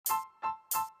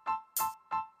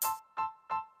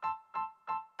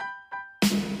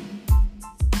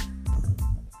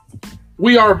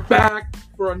We are back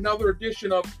for another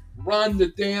edition of Run the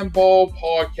Damn Ball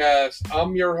podcast.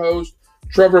 I'm your host,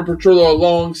 Trevor Petrillo.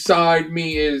 Alongside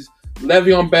me is Lev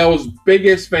Bell's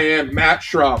biggest fan, Matt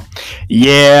Schrupp.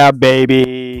 Yeah,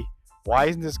 baby. Why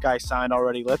isn't this guy signed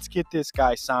already? Let's get this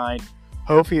guy signed.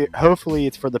 Hopefully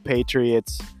it's for the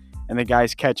Patriots, and the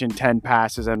guy's catching 10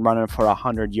 passes and running for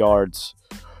 100 yards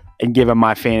and giving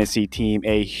my fantasy team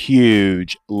a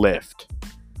huge lift.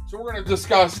 So we're going to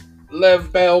discuss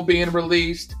Lev Bell being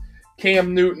released,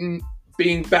 Cam Newton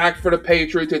being back for the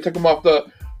Patriots. They took him off the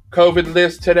COVID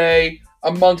list today,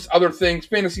 amongst other things.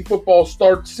 Fantasy football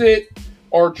starts it,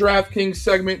 our DraftKings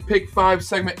segment, Pick 5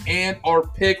 segment, and our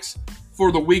picks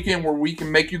for the weekend where we can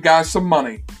make you guys some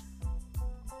money.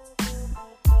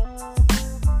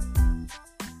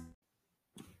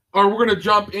 All right, we're going to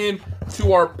jump in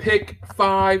to our Pick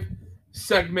 5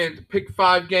 segment. Pick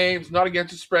 5 games, not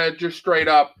against the spread, just straight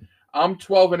up. I'm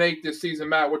 12-8 this season.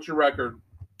 Matt, what's your record?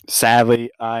 Sadly,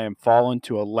 I am falling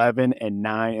to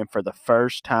 11-9, and for the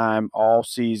first time all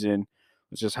season,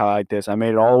 let's just highlight this. I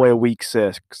made it all the way to week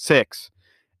six,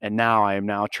 and now I am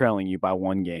now trailing you by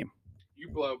one game. You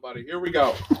blow, buddy. Here we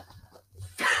go.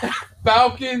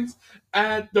 Falcons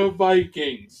at the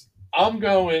Vikings. I'm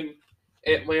going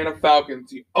Atlanta Falcons.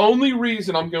 The only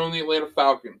reason I'm going the Atlanta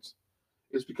Falcons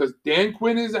is because Dan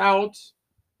Quinn is out.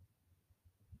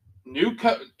 New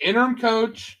interim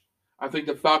coach. I think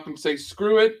the Falcons say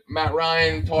screw it. Matt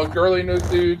Ryan, Todd Gurley, and those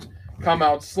dudes come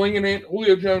out slinging it.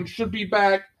 Julio Jones should be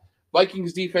back.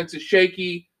 Vikings defense is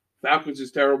shaky. Falcons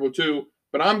is terrible too.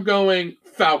 But I'm going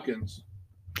Falcons.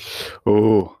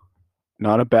 Ooh,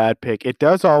 not a bad pick. It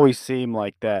does always seem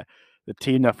like that the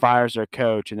team that fires their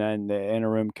coach and then the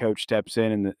interim coach steps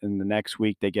in and the next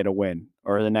week they get a win,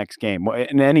 or the next game.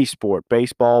 In any sport,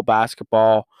 baseball,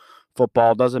 basketball,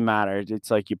 football, doesn't matter. It's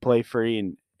like you play free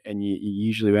and you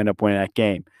usually end up winning that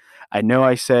game. I know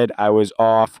I said I was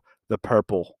off the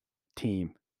purple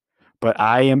team, but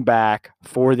I am back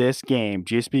for this game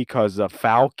just because the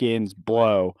Falcons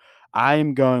blow. I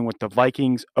am going with the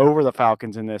Vikings over the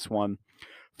Falcons in this one.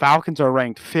 Falcons are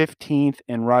ranked 15th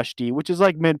in rush D, which is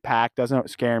like mid-pack, doesn't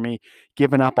scare me,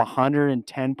 giving up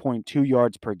 110.2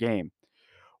 yards per game.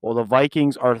 Well, the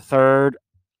Vikings are third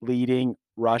leading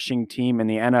rushing team in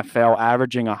the NFL,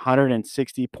 averaging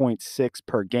 160.6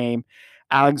 per game.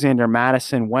 Alexander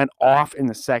Madison went off in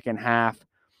the second half.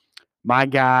 My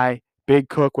guy, Big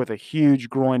Cook, with a huge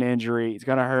groin injury. He's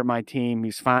going to hurt my team.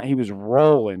 He's fine. He was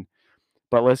rolling.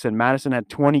 But listen, Madison had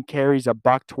 20 carries, a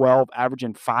 $112,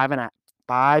 averaging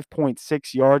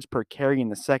 5.6 yards per carry in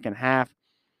the second half.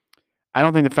 I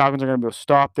don't think the Falcons are going to be able to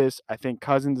stop this. I think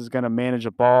Cousins is going to manage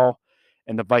the ball,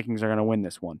 and the Vikings are going to win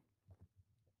this one.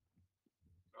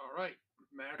 All right,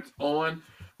 Matt's on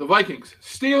the Vikings.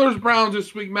 Steelers-Browns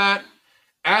this week, Matt,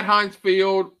 at Heinz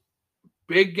Field.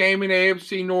 Big game in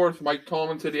AFC North. Mike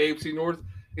Tomlin said the AFC North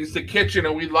is the kitchen,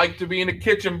 and we'd like to be in the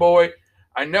kitchen, boy.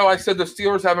 I know I said the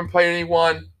Steelers haven't played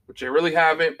anyone, which they really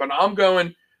haven't, but I'm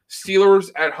going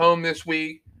Steelers at home this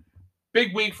week.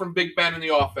 Big week from Big Ben in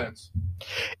the offense.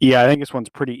 Yeah, I think this one's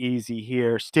pretty easy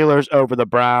here. Steelers over the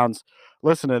Browns.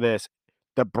 Listen to this.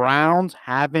 The Browns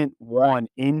haven't won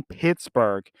in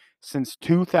Pittsburgh since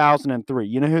 2003.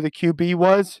 You know who the QB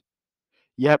was?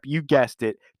 Yep, you guessed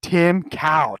it. Tim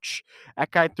Couch.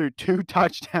 That guy threw 2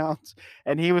 touchdowns,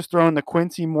 and he was throwing the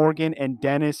Quincy Morgan and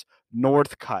Dennis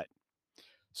Northcutt.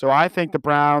 So I think the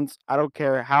Browns, I don't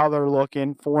care how they're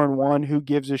looking, 4-1, who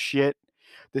gives a shit?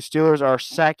 The Steelers are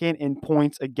second in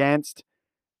points against,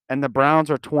 and the Browns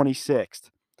are 26th.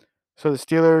 So the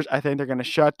Steelers, I think they're going to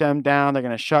shut them down. They're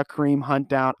going to shut Kareem Hunt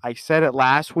down. I said it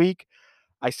last week.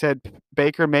 I said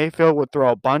Baker Mayfield would throw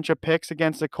a bunch of picks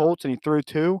against the Colts, and he threw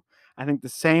 2. I think the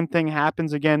same thing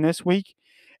happens again this week,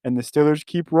 and the Steelers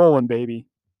keep rolling, baby.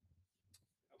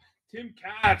 Tim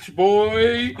Couch,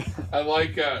 boy. I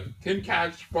like Tim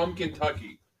Couch from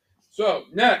Kentucky. So,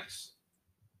 next,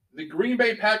 the Green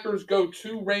Bay Packers go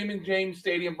to Raymond James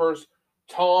Stadium versus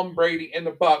Tom Brady and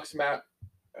the Bucs, Matt.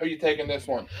 Who are you taking this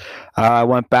one? I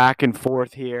went back and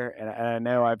forth here, and I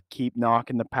know I keep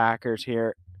knocking the Packers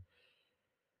here,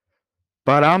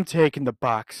 but I'm taking the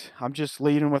Bucs. I'm just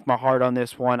leading with my heart on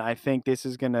this one. I think this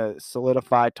is going to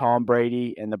solidify Tom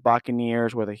Brady and the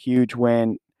Buccaneers with a huge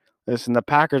win. Listen, the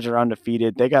Packers are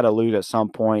undefeated. They got to lose at some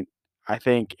point. I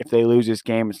think if they lose this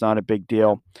game, it's not a big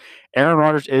deal. Aaron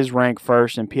Rodgers is ranked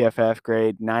first in PFF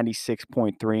grade,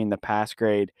 96.3 in the pass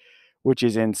grade, which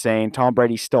is insane. Tom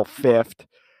Brady's still 5th.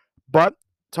 But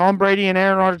Tom Brady and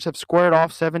Aaron Rodgers have squared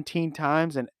off 17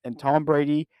 times, and Tom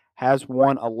Brady has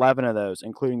won 11 of those,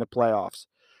 including the playoffs.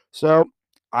 So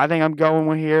I think I'm going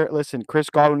with here. Listen, Chris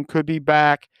Godwin could be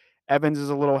back, Evans is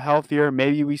a little healthier.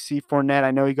 Maybe we see Fournette.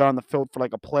 I know he got on the field for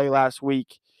like a play last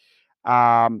week.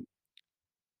 Long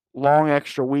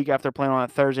extra week after playing on a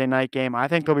Thursday night game. I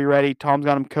think they'll be ready. Tom's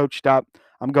got them coached up.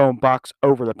 I'm going Bucs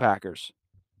over the Packers.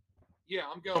 Yeah,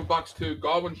 I'm going Bucks too.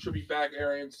 Godwin should be back,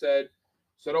 Arian said.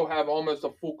 So they'll have almost a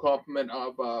full complement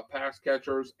of pass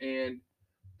catchers. And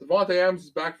Devontae Adams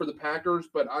is back for the Packers,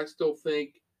 but I still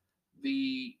think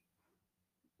the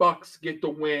Bucks get the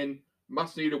win.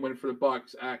 Must need a win for the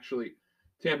Bucks, actually.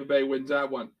 Tampa Bay wins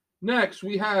that one. Next,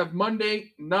 we have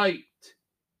Monday night.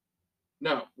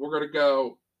 No, we're going to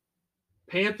go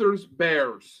Panthers,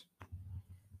 Bears.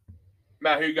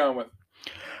 Matt, who you going with?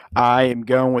 I am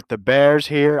going with the Bears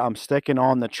here. I'm sticking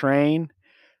on the train.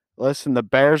 Listen, the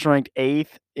Bears ranked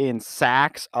 8th in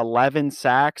sacks, 11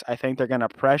 sacks. I think they're going to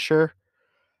pressure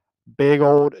big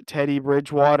old Teddy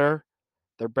Bridgewater.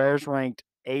 The Bears ranked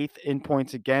 8th in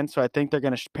points against, so I think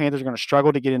Panthers are going to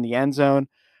struggle to get in the end zone.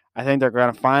 I think they're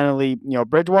going to finally,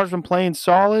 Bridgewater's been playing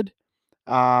solid,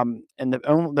 and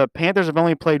the Panthers have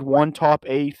only played one top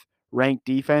 8th ranked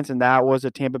defense, and that was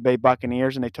the Tampa Bay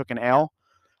Buccaneers, and they took an L.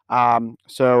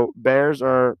 So Bears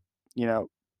are,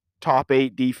 top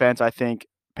 8 defense. I think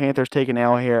Panthers take an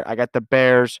L here. I got the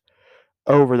Bears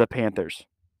over the Panthers.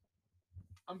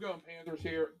 I'm going Panthers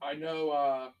here. I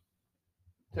know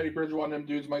Teddy Bridgewater and them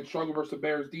dudes might struggle versus the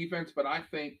Bears defense, but I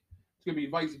think it's going to be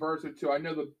vice versa too. I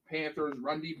know the Panthers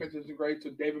run defense isn't great, so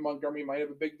David Montgomery might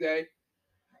have a big day.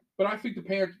 But I think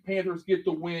the Panthers get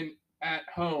the win at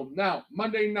home. Now,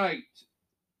 Monday night,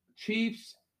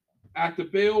 Chiefs at the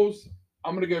Bills.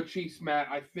 I'm going to go Chiefs, Matt.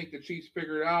 I think the Chiefs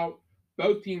figure it out.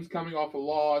 Both teams coming off a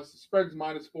loss. Spread's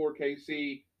 -4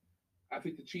 KC. I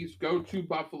think the Chiefs go to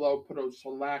Buffalo, put a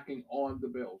slacking on the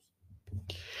Bills.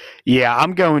 Yeah,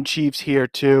 I'm going Chiefs here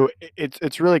too.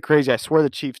 It's really crazy. I swear the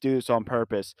Chiefs do this on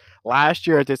purpose. Last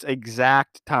year at this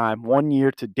exact time, 1 year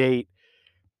to date,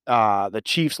 the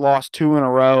Chiefs lost 2 in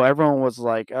a row. Everyone was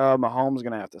like, "Oh, Mahomes is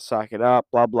gonna have to suck it up,"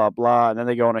 blah blah blah. And then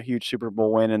they go on a huge Super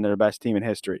Bowl win, and they're the best team in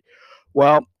history.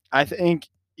 Well, I think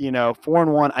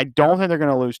 4-1. I don't think they're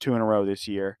gonna lose 2 in a row this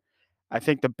year. I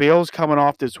think the Bills coming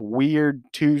off this weird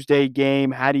Tuesday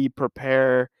game. How do you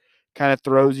prepare? Kind of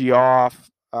throws you off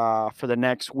for the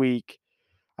next week.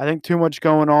 I think too much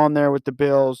going on there with the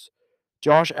Bills.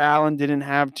 Josh Allen didn't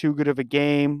have too good of a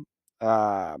game.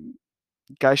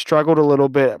 Guy struggled a little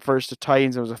bit at first. The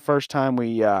Titans. It was the first time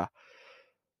we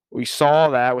saw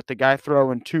that with the guy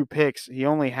throwing 2 picks. He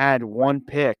only had 1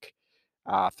 pick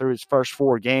through his first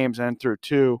 4 games and through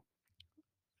 2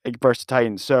 versus the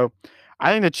Titans. So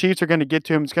I think the Chiefs are going to get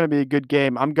to him. It's going to be a good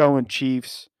game. I'm going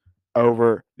Chiefs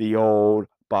over the old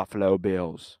Buffalo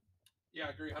Bills. Yeah, I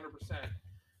agree 100%.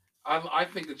 I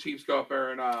think the Chiefs go up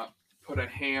there and put a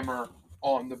hammer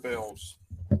on the Bills.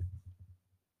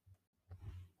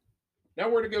 Now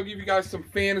we're going to go give you guys some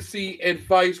fantasy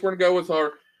advice. We're going to go with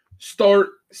our start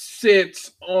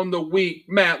sits on the week.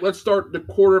 Matt, let's start the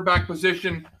quarterback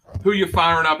position. Who you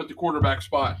firing up at the quarterback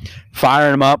spot?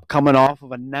 Firing him up, coming off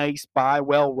of a nice bye,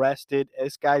 well rested.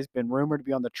 This guy's been rumored to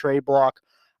be on the trade block.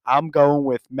 I'm going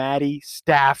with Matty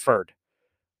Stafford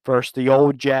versus the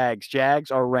old Jags.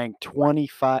 Jags are ranked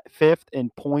 25th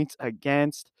in points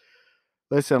against.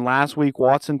 Listen, last week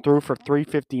Watson threw for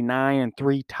 359 and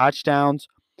 3 touchdowns.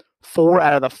 4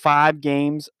 out of the 5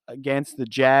 games against the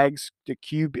Jags, the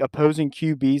opposing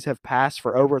QBs have passed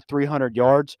for over 300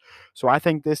 yards. So I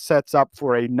think this sets up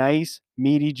for a nice,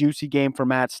 meaty, juicy game for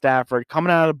Matt Stafford.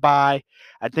 Coming out of the bye,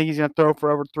 I think he's going to throw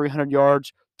for over 300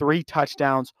 yards, 3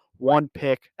 touchdowns, 1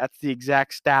 pick. That's the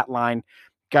exact stat line.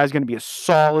 Guy's going to be a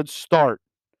solid start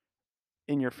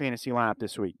in your fantasy lineup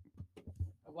this week.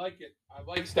 I like it. I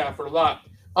like Stafford a lot.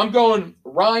 I'm going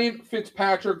Ryan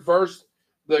Fitzpatrick versus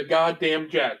the goddamn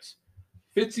Jets.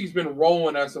 Fitzy's been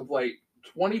rolling as of late.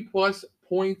 20 plus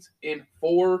points in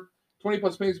 4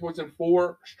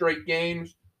 straight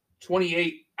games.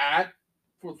 28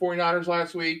 for the 49ers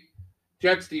last week.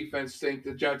 Jets defense stink.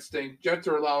 The Jets stink. Jets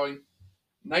are allowing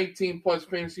 19 plus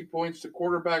fantasy points to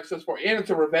quarterbacks thus far. And it's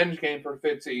a revenge game for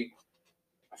Fitzy.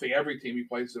 I think every team he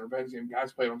plays is a revenge game.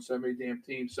 Guys played on so many damn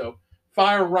teams. So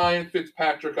fire Ryan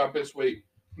Fitzpatrick up this week.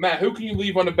 Matt, who can you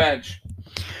leave on the bench?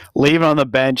 Leaving on the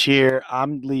bench here,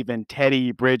 I'm leaving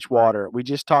Teddy Bridgewater. We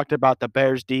just talked about the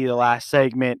Bears D the last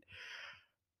segment.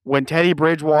 When Teddy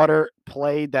Bridgewater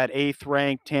played that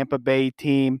 8th-ranked Tampa Bay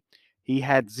team, he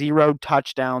had 0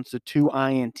 touchdowns to 2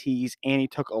 INTs, and he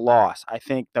took a loss. I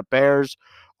think the Bears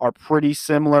are pretty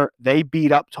similar. They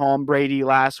beat up Tom Brady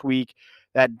last week.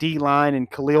 That D-line and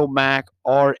Khalil Mack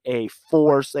are a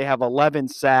force. They have 11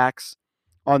 sacks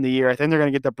on the year. I think they're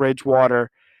going to get the Bridgewater.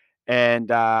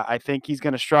 And I think he's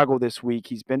going to struggle this week.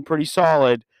 He's been pretty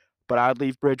solid, but I'd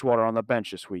leave Bridgewater on the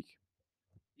bench this week.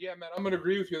 Yeah, man, I'm going to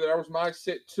agree with you. That was my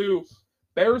sit, too.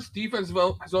 Bears defense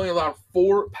has only allowed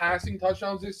 4 passing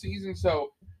touchdowns this season,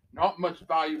 so not much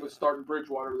value with starting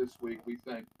Bridgewater this week, we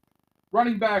think.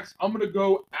 Running backs, I'm going to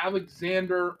go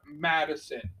Alexander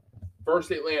Madison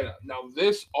versus Atlanta. Now,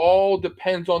 this all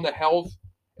depends on the health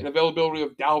and availability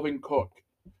of Dalvin Cook,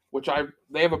 which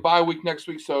they have a bye week next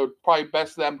week, so probably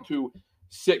best for them to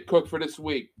sit Cook for this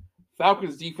week.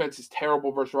 Falcons' defense is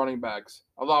terrible versus running backs,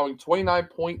 allowing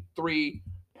 29.3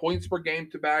 points per game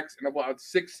to backs and allowed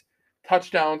 6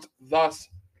 touchdowns thus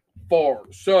far.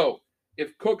 So,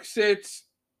 if Cook sits,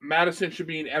 Madison should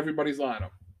be in everybody's lineup.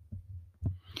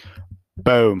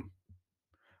 Boom.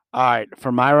 All right,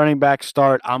 for my running back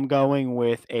start, I'm going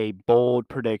with a bold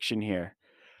prediction here.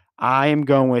 I am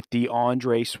going with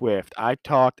DeAndre Swift.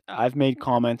 I've made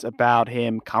comments about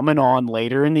him coming on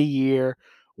later in the year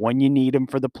when you need him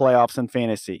for the playoffs and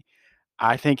fantasy.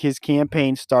 I think his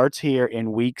campaign starts here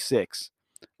in week 6.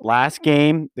 Last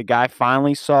game, the guy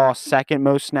finally saw second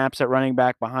most snaps at running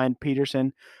back behind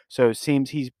Peterson, so it seems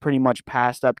he's pretty much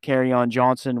passed up Kerryon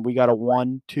Johnson. We got a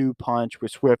 1-2 punch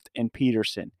with Swift and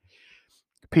Peterson.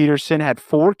 Peterson had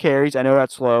 4 carries, I know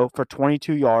that's low, for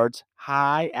 22 yards,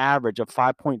 high average of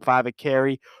 5.5 a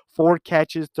carry, 4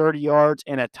 catches, 30 yards,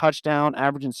 and a touchdown,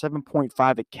 averaging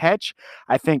 7.5 a catch.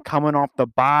 I think coming off the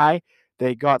bye,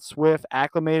 they got Swift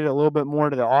acclimated a little bit more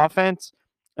to the offense,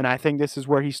 and I think this is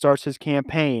where he starts his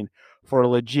campaign for a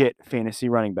legit fantasy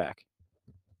running back.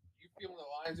 You feeling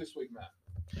the Lions this week, Matt?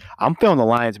 I'm feeling the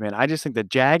Lions, man. I just think the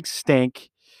Jags stink.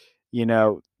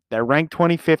 They're ranked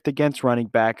 25th against running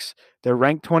backs. They're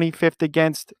ranked 25th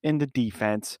against in the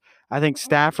defense. I think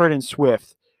Stafford and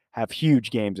Swift have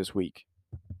huge games this week.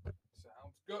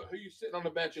 Sounds good. Who are you sitting on the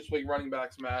bench this week, running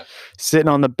backs, Matt? Sitting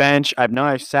on the bench,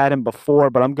 I've sat him before,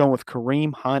 but I'm going with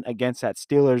Kareem Hunt against that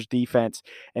Steelers defense,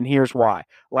 and here's why.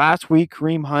 Last week,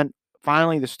 Kareem Hunt,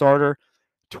 finally the starter,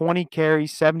 20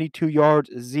 carries, 72 yards,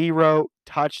 0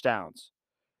 touchdowns.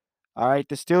 All right,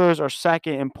 the Steelers are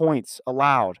second in points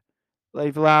allowed.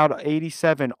 They've allowed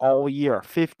 87 all year,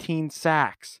 15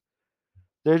 sacks.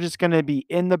 They're just going to be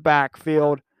in the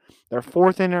backfield. They're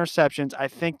 4th in interceptions. I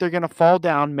think they're going to fall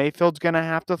down. Mayfield's going to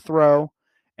have to throw,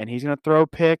 and he's going to throw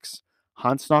picks.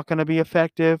 Hunt's not going to be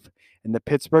effective, and the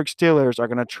Pittsburgh Steelers are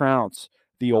going to trounce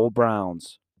the old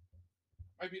Browns.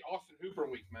 Might be Austin Hooper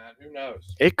week, man. Who knows?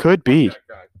 It could be. That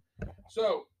guy.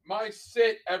 So, my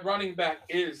sit at running back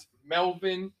is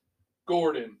Melvin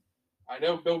Gordon. I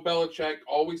know Bill Belichick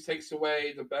always takes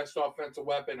away the best offensive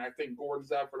weapon. I think Gordon's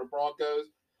that for the Broncos.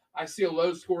 I see a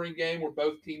low-scoring game where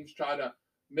both teams try to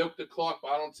milk the clock, but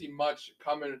I don't see much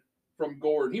coming from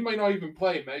Gordon. He might not even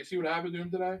play, man. You see what happened to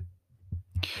him today?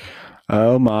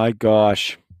 Oh, my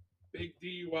gosh. Big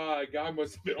DUI. Guy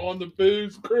must have been on the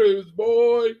booze cruise,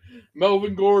 boy.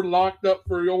 Melvin Gordon locked up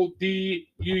for the old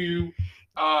DUI.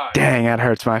 Dang, that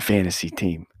hurts my fantasy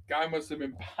team. Guy must have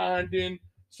been ponding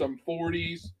some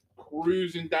 40s,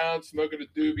 cruising down, smoking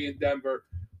a doobie in Denver.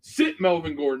 Sit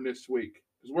Melvin Gordon this week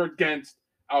because we're against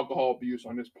alcohol abuse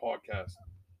on this podcast.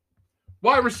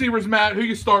 Wide receivers, Matt, who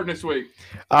you starting this week?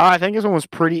 I think this one was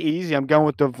pretty easy. I'm going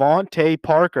with Devontae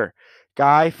Parker.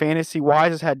 Guy,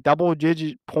 fantasy-wise, has had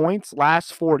double-digit points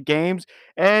last 4 games,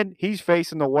 and he's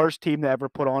facing the worst team to ever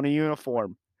put on a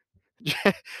uniform.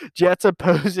 Jets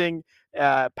opposing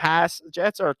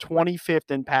Jets are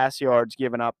 25th in pass yards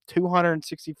given up,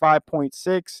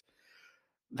 265.6.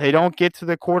 They don't get to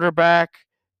the quarterback.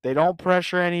 They don't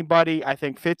pressure anybody. I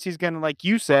think Fitzy's going to, like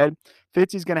you said,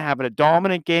 Fitzy's going to have a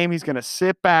dominant game. He's going to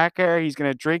sit back there. He's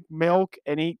going to drink milk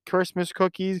and eat Christmas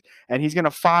cookies, and he's going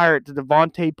to fire it to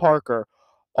Devontae Parker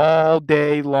all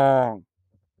day long.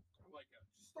 I like that.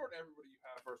 Just start everybody you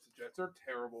have versus the Jets. They're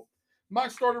terrible. My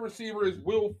starter receiver is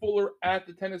Will Fuller at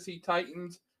the Tennessee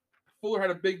Titans. Fuller had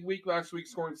a big week last week,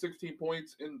 scoring 16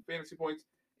 points in fantasy points,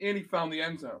 and he found the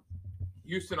end zone.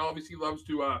 Houston obviously loves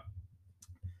to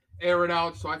air it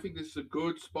out, so I think this is a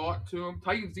good spot to him.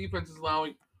 Titans defense is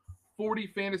allowing 40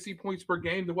 fantasy points per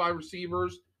game to wide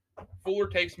receivers. Fuller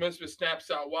takes most of his snaps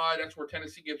out wide. That's where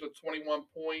Tennessee gives a 21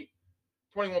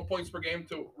 points per game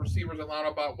to receivers that line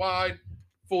up out wide.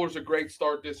 Fuller's a great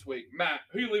start this week. Matt,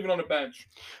 who are you leaving on the bench?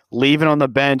 Leaving on the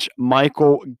bench,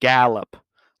 Michael Gallup.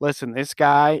 Listen, this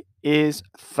guy is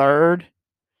first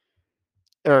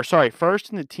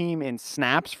in the team in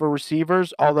snaps for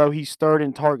receivers, although he's 3rd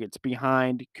in targets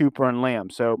behind Cooper and Lamb.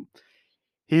 So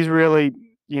he's really,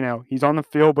 he's on the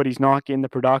field, but he's not getting the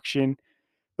production.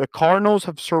 The Cardinals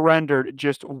have surrendered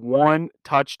just 1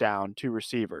 touchdown to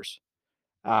receivers.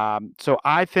 So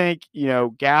I think,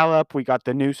 Gallup, we got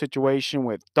the new situation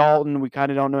with Dalton. We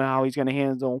kind of don't know how he's going to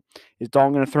handle. Is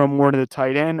Dalton going to throw more to the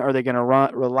tight end? Are they going to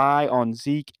rely on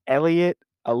Zeke Elliott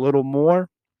a little more?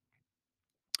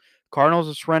 Cardinals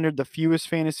have surrendered the fewest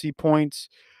fantasy points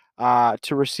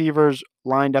to receivers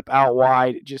lined up out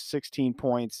wide, just 16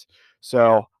 points.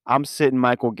 So I'm sitting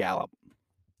Michael Gallup.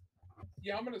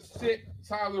 Yeah, I'm going to sit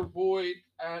Tyler Boyd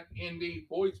at Indy.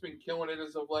 Boyd's been killing it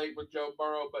as of late with Joe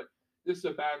Burrow, but this is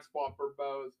a bad spot for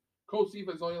both. Colts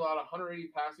defense only allowed 180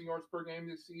 passing yards per game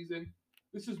this season.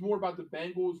 This is more about the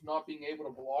Bengals not being able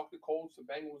to block the Colts.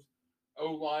 The Bengals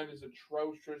O-line is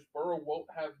atrocious. Burrow won't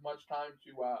have much time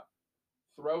to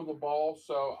throw the ball,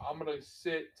 so I'm going to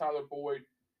sit Tyler Boyd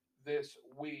this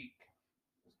week.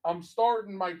 I'm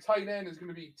starting my tight end is going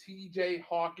to be T.J.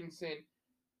 Hawkinson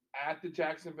at the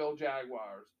Jacksonville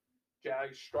Jaguars.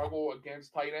 Jags struggle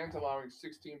against tight ends, allowing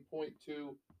 16.2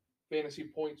 fantasy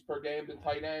points per game to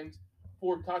tight ends.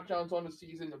 4 touchdowns on the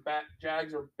season. The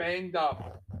Jags are banged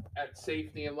up at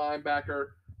safety and linebacker.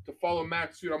 To follow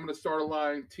Matt's suit, I'm going to start a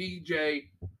line T.J.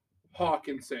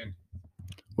 Hawkinson.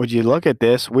 Would you look at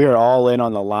this? We are all in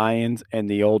on the Lions and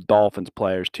the old Dolphins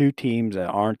players, 2 teams that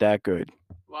aren't that good.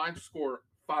 Lions score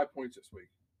 5 points this week.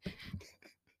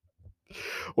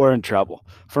 We're in trouble.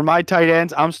 For my tight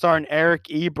ends, I'm starting Eric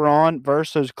Ebron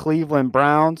versus Cleveland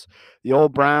Browns. The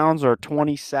old Browns are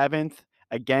 27th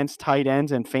against tight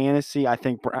ends in fantasy. I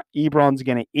think Ebron's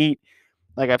going to eat.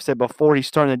 Like I've said before, he's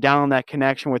starting to down that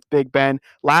connection with Big Ben.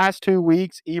 Last 2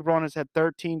 weeks, Ebron has had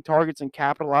 13 targets and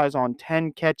capitalized on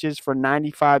 10 catches for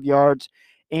 95 yards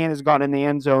and has gotten in the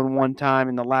end zone 1 time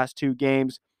in the last 2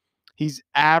 games. He's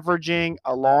averaging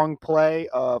a long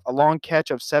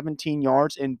catch of 17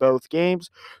 yards in both games.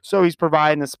 So he's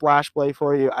providing a splash play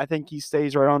for you. I think he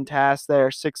stays right on task there.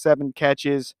 6-7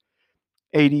 catches,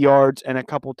 80 yards, and a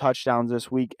couple touchdowns this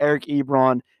week. Eric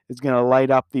Ebron is going to light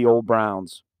up the old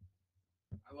Browns.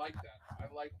 I like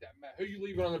that, Matt. Who are you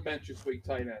leaving on the bench this week,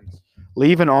 tight ends?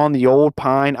 Leaving on the old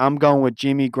pine, I'm going with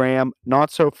Jimmy Graham.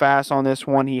 Not so fast on this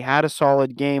one. He had a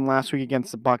solid game last week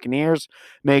against the Buccaneers.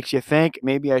 Makes you think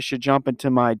maybe I should jump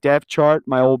into my depth chart,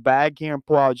 my old bag here, and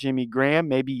pull out Jimmy Graham.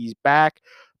 Maybe he's back,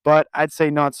 but I'd say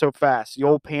not so fast. The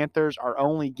old Panthers are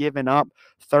only giving up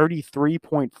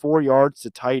 33.4 yards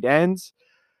to tight ends,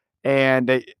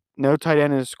 and no tight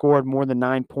end has scored more than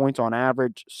 9 points on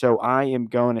average. So I am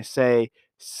going to say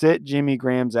sit Jimmy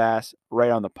Graham's ass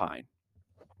right on the pine.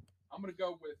 I'm going to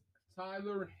go with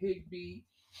Tyler Higbee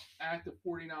at the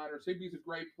 49ers. Higbee's a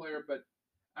great player, but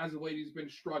as of late, he's been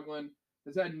struggling.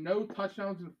 Has had no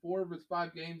touchdowns in 4 of his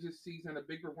 5 games this season. A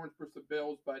big performance versus the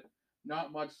Bills, but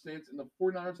not much since. And the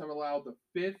 49ers have allowed the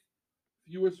 5th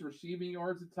fewest receiving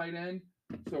yards at tight end.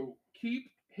 So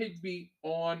keep Higbee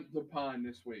on the pine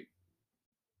this week.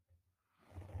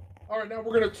 All right, now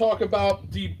we're going to talk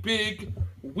about the big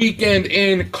weekend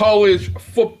in college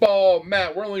football.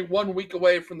 Matt, we're only 1 week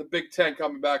away from the Big Ten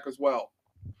coming back as well.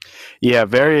 Yeah,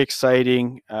 very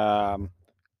exciting.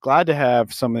 Glad to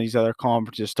have some of these other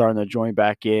conferences starting to join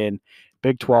back in.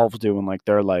 Big 12's doing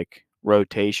their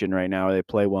rotation right now. They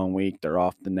play 1 week, they're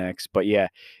off the next. But yeah,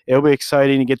 it'll be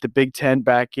exciting to get the Big Ten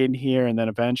back in here, and then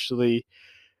eventually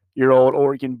your old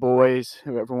Oregon boys,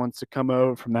 whoever wants to come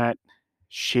over from that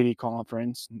shitty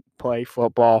conference and play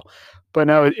football. But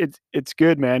no, it's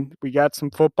good, man. We got some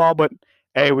football, but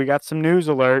hey, we got some news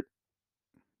alert.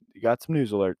 That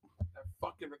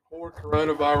fucking poor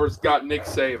coronavirus got Nick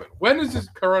Saban. When is this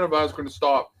coronavirus going to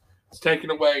stop? It's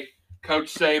taking away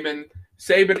Coach Saban.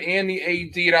 Saban and the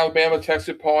AD at Alabama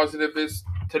tested positive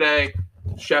today.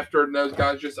 Schefter and those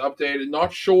guys just updated.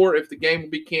 Not sure if the game will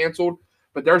be canceled,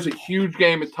 but there's a huge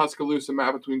game in Tuscaloosa,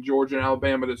 Matt, between Georgia and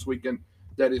Alabama this weekend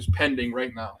that is pending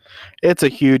right now. It's a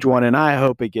huge one, and I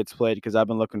hope it gets played because I've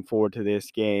been looking forward to this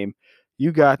game.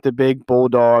 You got the big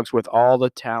Bulldogs with all the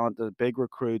talent, the big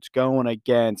recruits going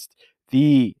against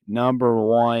the number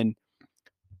 1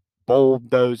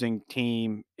 bulldozing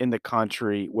team in the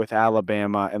country with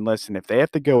Alabama. And listen, if they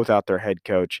have to go without their head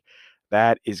coach,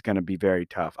 that is going to be very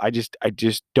tough. I just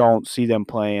don't see them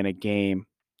playing a game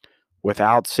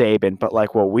without Saban. But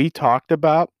like what we talked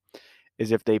about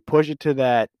is if they push it to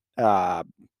that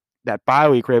bye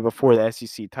week right before the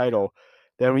SEC title,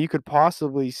 then you could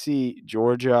possibly see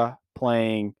Georgia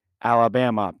playing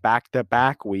Alabama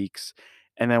back-to-back weeks.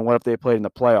 And then what if they played in the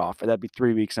playoff? That'd be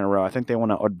 3 weeks in a row. I think they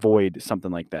want to avoid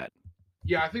something like that.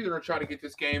 Yeah, I think they're going to try to get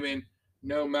this game in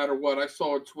no matter what. I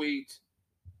saw a tweet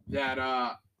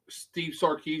that Steve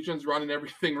Sarkisian's running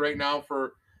everything right now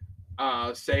for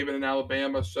Saban in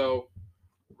Alabama. So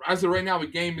as of right now, the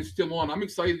game is still on. I'm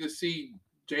excited to see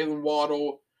Jalen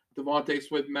Waddle, Devontae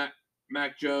Smith,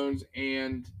 Mac Jones,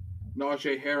 and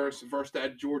Najee Harris versus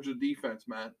that Georgia defense,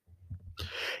 man.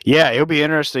 Yeah, it'll be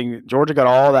interesting. Georgia got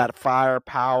all that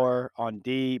firepower on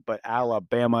D, but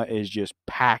Alabama is just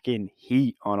packing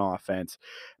heat on offense.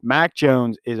 Mac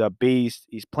Jones is a beast.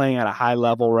 He's playing at a high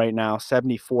level right now,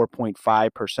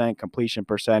 74.5% completion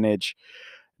percentage.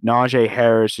 Najee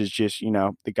Harris is just,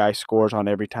 the guy scores on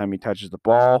every time he touches the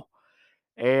ball.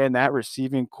 And that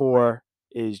receiving core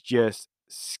is just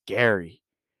scary.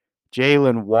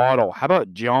 Jalen Waddle. How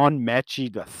about John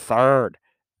Mechie the third,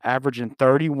 averaging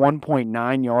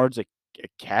 31.9 yards a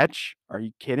catch? Are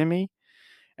you kidding me?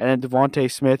 And then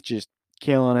Devontae Smith just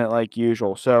killing it like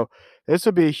usual. So this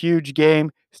will be a huge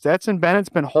game. Stetson Bennett's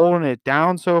been holding it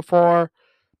down so far.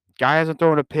 Guy hasn't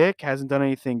thrown a pick, hasn't done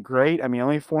anything great. I mean,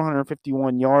 only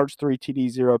 451 yards, 3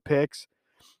 TDs, 0 picks.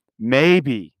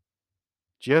 Maybe,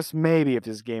 just maybe, if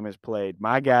this game is played,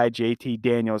 my guy JT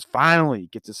Daniels finally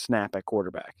gets a snap at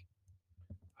quarterback.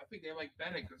 I think they like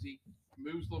Bennett because he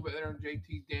moves a little bit better than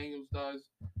JT Daniels does.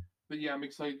 But yeah, I'm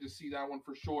excited to see that one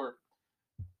for sure.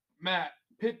 Matt,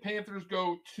 Pitt Panthers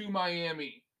go to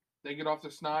Miami. They get off the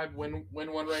snide, win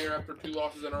one right here after 2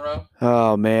 losses in a row.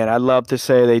 Oh, man, I'd love to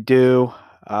say they do.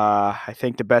 I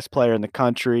think the best player in the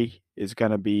country is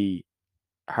going to be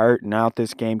hurt and out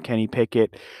this game. Kenny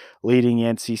Pickett leading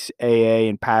NCAA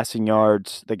in passing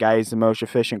yards. The guy is the most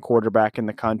efficient quarterback in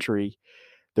the country.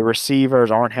 The receivers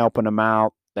aren't helping him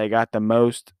out. They got the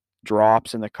most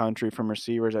drops in the country from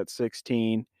receivers at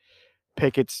 16.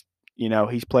 Pickett's,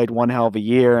 he's played one hell of a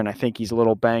year, and I think he's a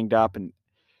little banged up. And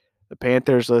the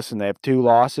Panthers, listen, they have 2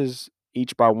 losses,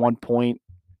 each by 1 point.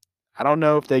 I don't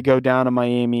know if they go down to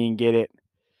Miami and get it.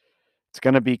 It's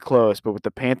going to be close, but with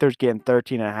the Panthers getting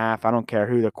 13.5, I don't care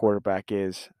who the quarterback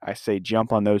is. I say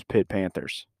jump on those Pitt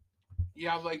Panthers.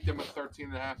 Yeah, I like them at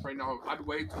 13.5 right now. I'd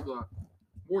wait till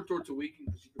more towards the weekend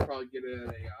because you could probably get it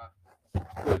at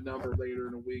a good number later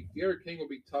in the week. Derek King will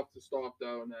be tough to stop,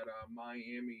 though, in that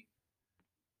Miami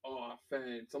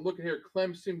offense. I'm looking here,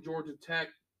 Clemson, Georgia Tech.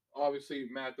 Obviously,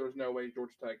 Matt, there's no way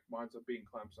Georgia Tech winds up beating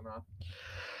Clemson, huh?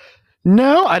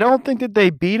 No, I don't think that they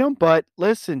beat them, but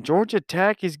listen, Georgia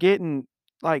Tech is getting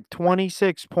like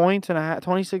 26 points and a half,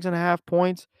 26 and a half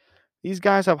points. These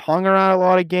guys have hung around a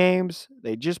lot of games.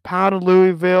 They just pounded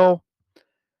Louisville.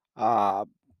 Uh,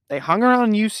 they hung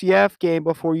around UCF game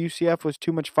before UCF was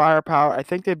too much firepower. I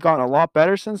think they've gotten a lot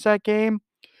better since that game.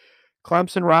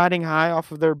 Clemson riding high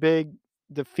off of their big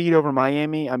defeat over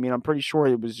Miami. I mean, I'm pretty sure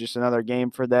it was just another game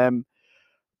for them.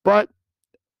 But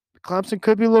Clemson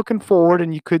could be looking forward,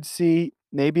 and you could see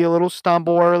maybe a little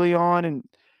stumble early on. And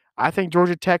I think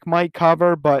Georgia Tech might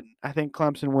cover, but I think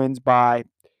Clemson wins by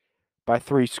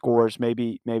 3 scores,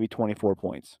 maybe 24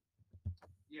 points.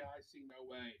 Yeah, I see no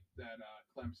way that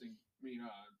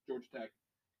Georgia Tech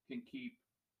can keep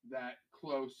that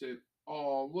close at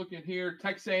all. Looking here,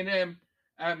 Texas A&M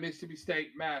at Mississippi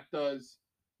State. Matt, does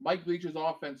Mike Leach's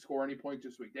offense score any points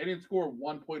this week? They didn't score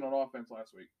 1 point on offense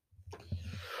last week.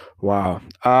 Wow.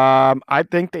 I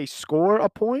think they score a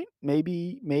point,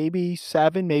 maybe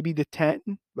 7, maybe the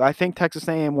 10. But I think Texas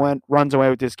A&M runs away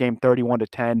with this game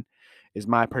 31-10 is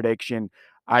my prediction.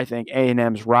 I think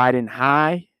A&M's riding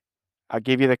high. I'll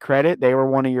give you the credit. They were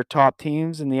one of your top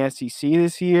teams in the SEC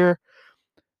this year.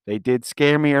 They did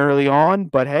scare me early on,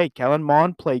 but hey, Kellen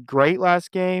Mond played great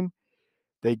last game.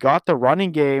 They got the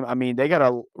running game. I mean, they got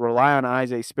to rely on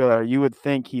Isaiah Spiller. You would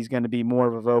think he's going to be more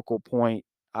of a vocal point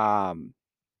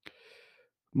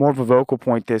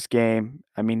this game.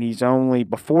 I mean,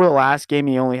 before the last game,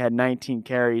 he only had 19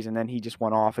 carries, and then he just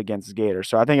went off against the Gators.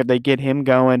 So I think if they get him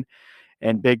going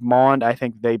and Big Mond, I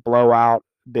think they blow out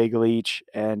Big Leach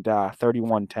and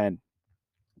 31-10.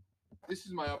 This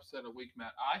is my upset of the week,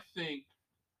 Matt. I think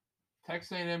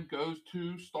Texas A&M goes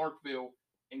to Starkville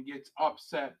and gets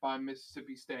upset by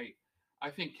Mississippi State. I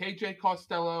think KJ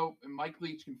Costello and Mike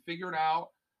Leach can figure it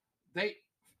out.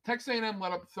 Texas A&M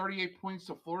let up 38 points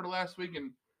to Florida last week,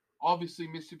 and obviously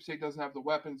Mississippi State doesn't have the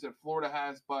weapons that Florida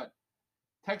has, but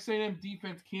Texas A&M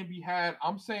defense can be had.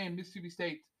 I'm saying Mississippi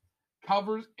State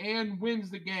covers and wins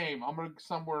the game. I'm going to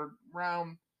somewhere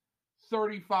around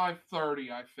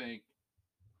 35-30, I think.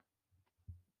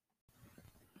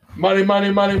 Money,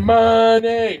 money, money,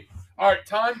 money. All right,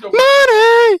 time to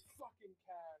money. Fucking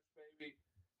cash, baby.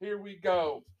 Here we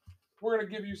go. We're going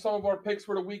to give you some of our picks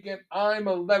for the weekend. I'm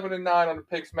 11-9 on the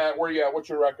picks, Matt. Where you at? What's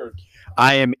your record?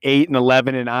 I am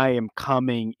 8-11, and I am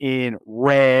coming in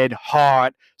red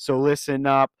hot. So listen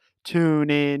up, tune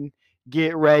in,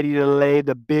 get ready to lay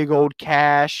the big old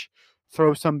cash,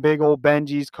 throw some big old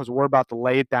Benjis because we're about to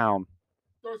lay it down.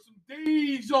 Throw some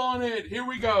D's on it. Here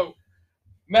we go.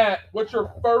 Matt, what's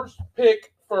your first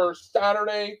pick for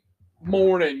Saturday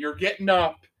morning? You're getting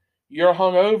up. You're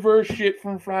hungover as shit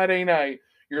from Friday night.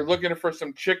 You're looking for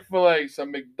some Chick-fil-A,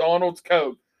 some McDonald's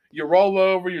Coke. You roll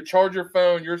over, you charge your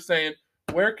phone, you're saying,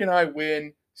 where can I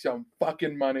win some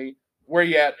fucking money? Where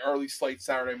you at early slate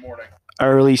Saturday morning?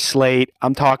 Early slate.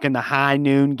 I'm talking the high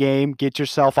noon game. Get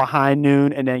yourself a high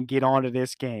noon and then get on to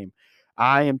this game.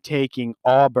 I am taking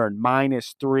Auburn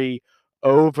 -3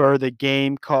 over the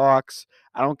Gamecocks.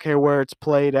 I don't care where it's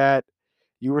played at.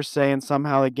 You were saying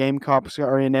somehow the Gamecocks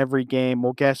are in every game.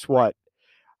 Well, guess what?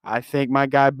 I think my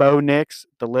guy Bo Nix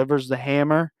delivers the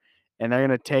hammer, and they're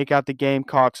going to take out the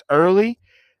Gamecocks early.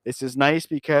 This is nice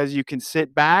because you can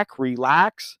sit back,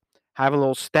 relax, have a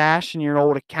little stash in your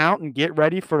old account, and get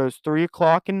ready for those 3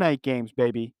 o'clock and night games,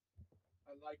 baby.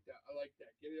 I like that. I like that.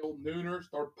 Get the old nooner,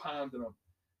 start pounding them.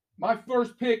 My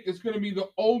first pick is going to be the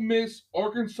Ole Miss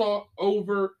Arkansas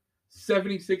over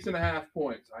 76.5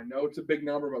 points. I know it's a big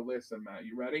number, but listen, Matt,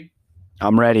 you ready?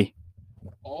 I'm ready.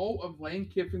 All of Lane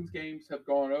Kiffin's games have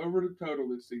gone over the total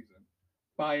this season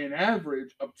by an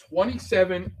average of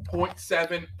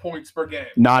 27.7 points per game.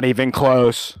 Not even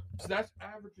close. So that's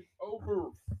averaging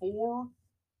over 4.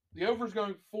 The over is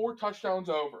going 4 touchdowns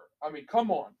over. I mean,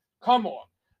 come on. Come on.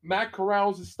 Matt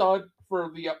Corral's a stud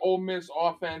for the Ole Miss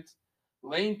offense.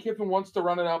 Lane Kiffin wants to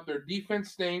run it up. Their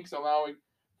defense stinks, allowing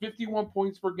 51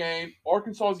 points per game.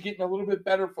 Arkansas is getting a little bit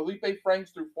better. Felipe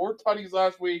Franks threw 4 tutties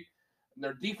last week. And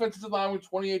their defense is allowing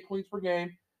 28 points per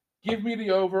game. Give me the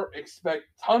over. Expect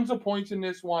tons of points in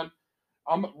this one.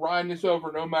 I'm riding this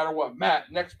over no matter what.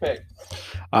 Matt, next pick.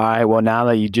 All right, well, now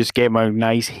that you just gave him a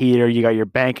nice heater, you got your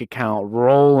bank account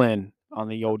rolling on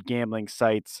the old gambling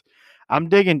sites. I'm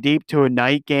digging deep to a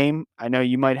night game. I know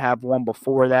you might have one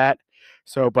before that.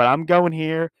 But I'm going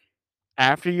here.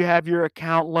 After you have your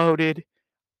account loaded,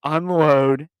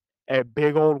 unload a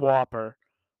big old whopper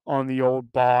on the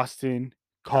old Boston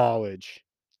College.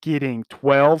 Getting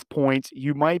 12 points.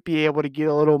 You might be able to get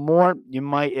a little more.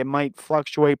 It might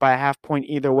fluctuate by a half point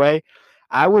either way.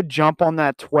 I would jump on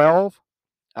that 12.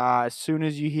 As soon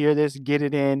as you hear this, get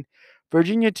it in.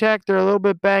 Virginia Tech, they're a little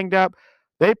bit banged up.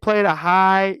 They played a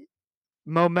high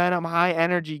momentum, high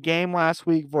energy game last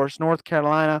week versus North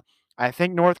Carolina. I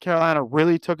think North Carolina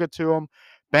really took it to them,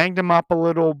 banged them up a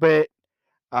little bit.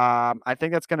 I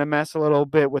think that's going to mess a little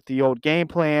bit with the old game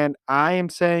plan. I am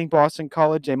saying Boston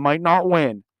College, they might not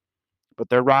win, but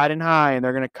they're riding high and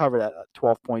they're going to cover that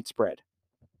 12-point spread.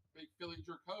 Big Philly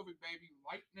Jerkovic, baby,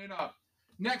 lighting it up.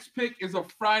 Next pick is a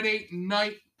Friday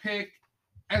night pick.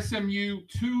 SMU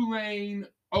Tulane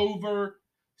over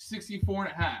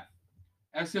 64.5.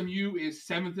 SMU is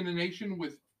 7th in the nation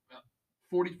with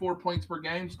 44 points per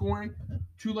game scoring.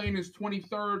 Tulane is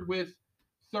 23rd with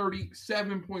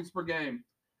 37 points per game.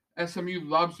 SMU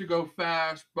loves to go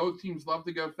fast. Both teams love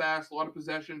to go fast. A lot of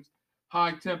possessions,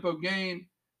 high tempo game.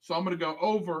 So I'm going to go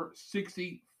over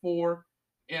 64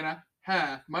 and a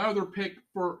half. My other pick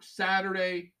for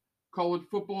Saturday college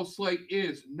football slate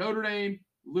is Notre Dame,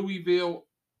 Louisville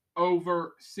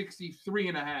over 63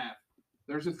 and a half.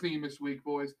 There's a theme this week,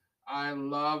 boys. I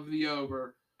love the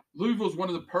over. Louisville is one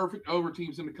of the perfect over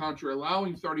teams in the country,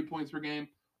 allowing 30 points per game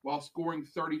while scoring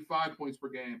 35 points per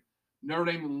game. Notre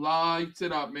Dame lights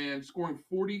it up, man, scoring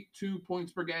 42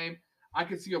 points per game. I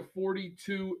could see a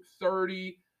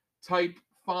 42-30 type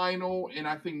final, and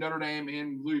I think Notre Dame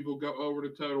and Louisville go over the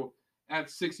total at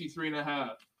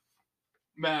 63.5.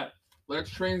 Matt,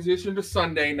 let's transition to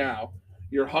Sunday now.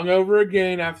 You're hungover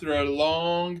again after a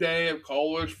long day of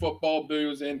college football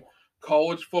boozing,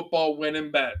 college football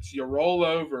winning bets. You roll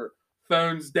over,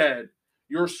 phone's dead.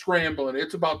 You're scrambling.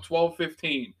 It's about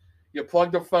 12:15. You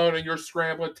plug the phone and you're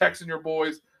scrambling, texting your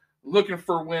boys, looking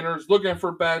for winners, looking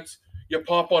for bets. You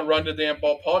pop on Run the Damn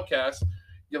Ball podcast.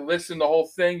 You listen to the whole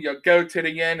thing. You go to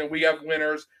the end, and we have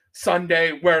winners.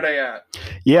 Sunday, where are they at?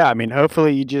 Yeah, I mean,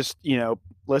 hopefully you just,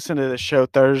 listen to the show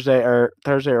Thursday or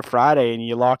Friday and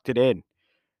you locked it in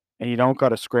and you don't got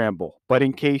to scramble. But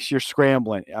in case you're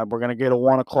scrambling, we're going to get a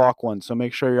 1 o'clock one. So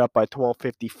make sure you're up by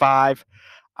 12:55.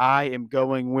 I am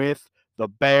going with the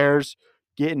Bears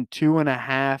getting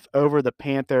 2.5 over the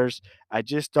Panthers. I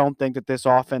just don't think that this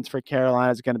offense for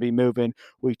Carolina is going to be moving.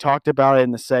 We talked about it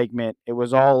in the segment. It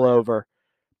was all over.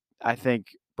 I think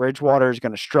Bridgewater is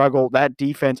going to struggle. That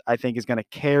defense, I think, is going to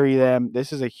carry them.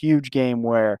 This is a huge game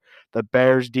where the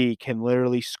Bears D can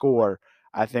literally score,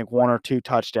 I think, 1 or 2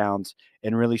 touchdowns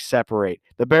and really separate.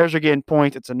 The Bears are getting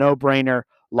points. It's a no-brainer.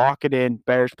 Lock it in.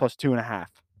 Bears plus 2.5.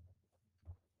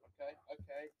 Okay.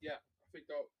 Yeah. I think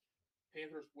the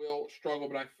Panthers will struggle,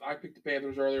 but I picked the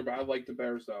Panthers earlier, but I like the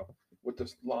Bears, though, with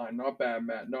this line. Not bad,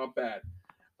 Matt. Not bad.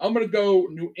 I'm going to go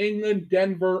New England,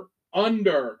 Denver,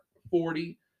 under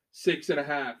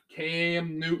 46.5.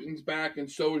 Cam Newton's back, and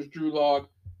so is Drew Lock.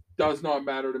 Does not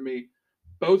matter to me.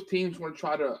 Both teams want to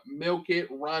try to milk it,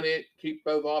 run it, keep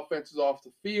both offenses off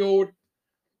the field.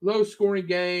 Low scoring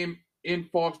game in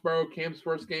Foxborough. Cam's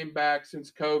first game back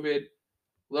since COVID.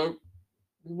 Real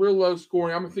low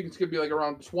scoring. I'm thinking it's going to be like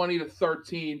around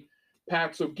 20-13,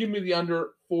 Pat. So give me the under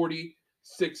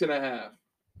 46.5.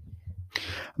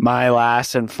 My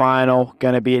last and final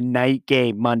going to be a night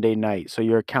game Monday night. So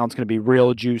your account's going to be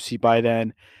real juicy by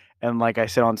then. And like I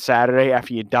said on Saturday,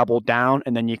 after you double down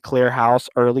and then you clear house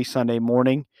early Sunday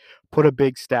morning, put a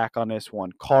big stack on this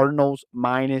one. Cardinals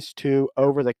 -2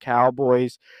 over the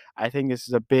Cowboys. I think this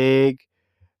is a big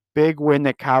win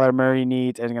that Kyler Murray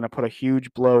needs and going to put a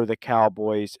huge blow to the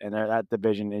Cowboys. And that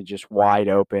division is just wide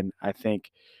open. I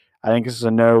think this is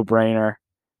a no-brainer.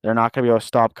 They're not going to be able to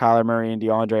stop Kyler Murray and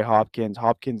DeAndre Hopkins.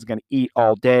 Hopkins is going to eat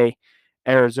all day.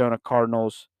 Arizona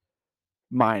Cardinals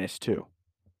 -2.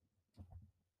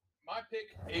 My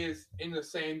pick is in the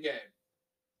same game.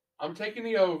 I'm taking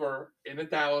the over in the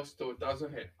Dallas till it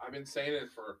doesn't hit. I've been saying it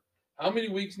for how many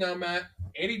weeks now, Matt?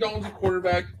 Andy Dalton's a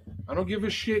quarterback. I don't give a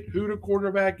shit who the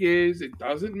quarterback is. It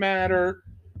doesn't matter.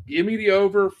 Give me the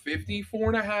over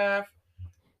 54.5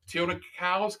 till the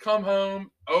cows come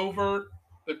home. Over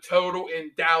the total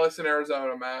in Dallas and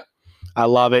Arizona, Matt. I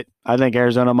love it. I think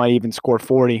Arizona might even score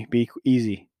 40. Be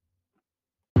easy.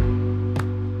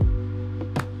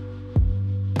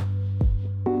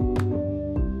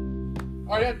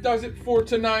 All right, that does it for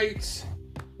tonight.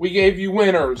 We gave you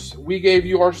winners. We gave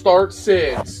you our start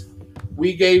six.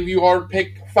 We gave you our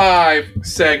pick 5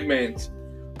 segment.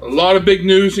 A lot of big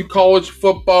news in college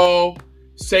football.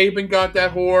 Saban got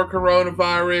that horror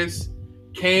coronavirus.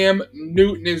 Cam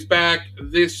Newton is back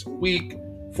this week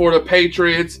for the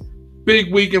Patriots.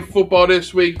 Big week in football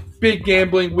this week. Big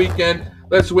gambling weekend.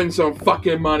 Let's win some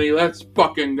fucking money. Let's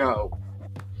fucking go.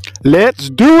 Let's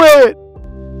do it.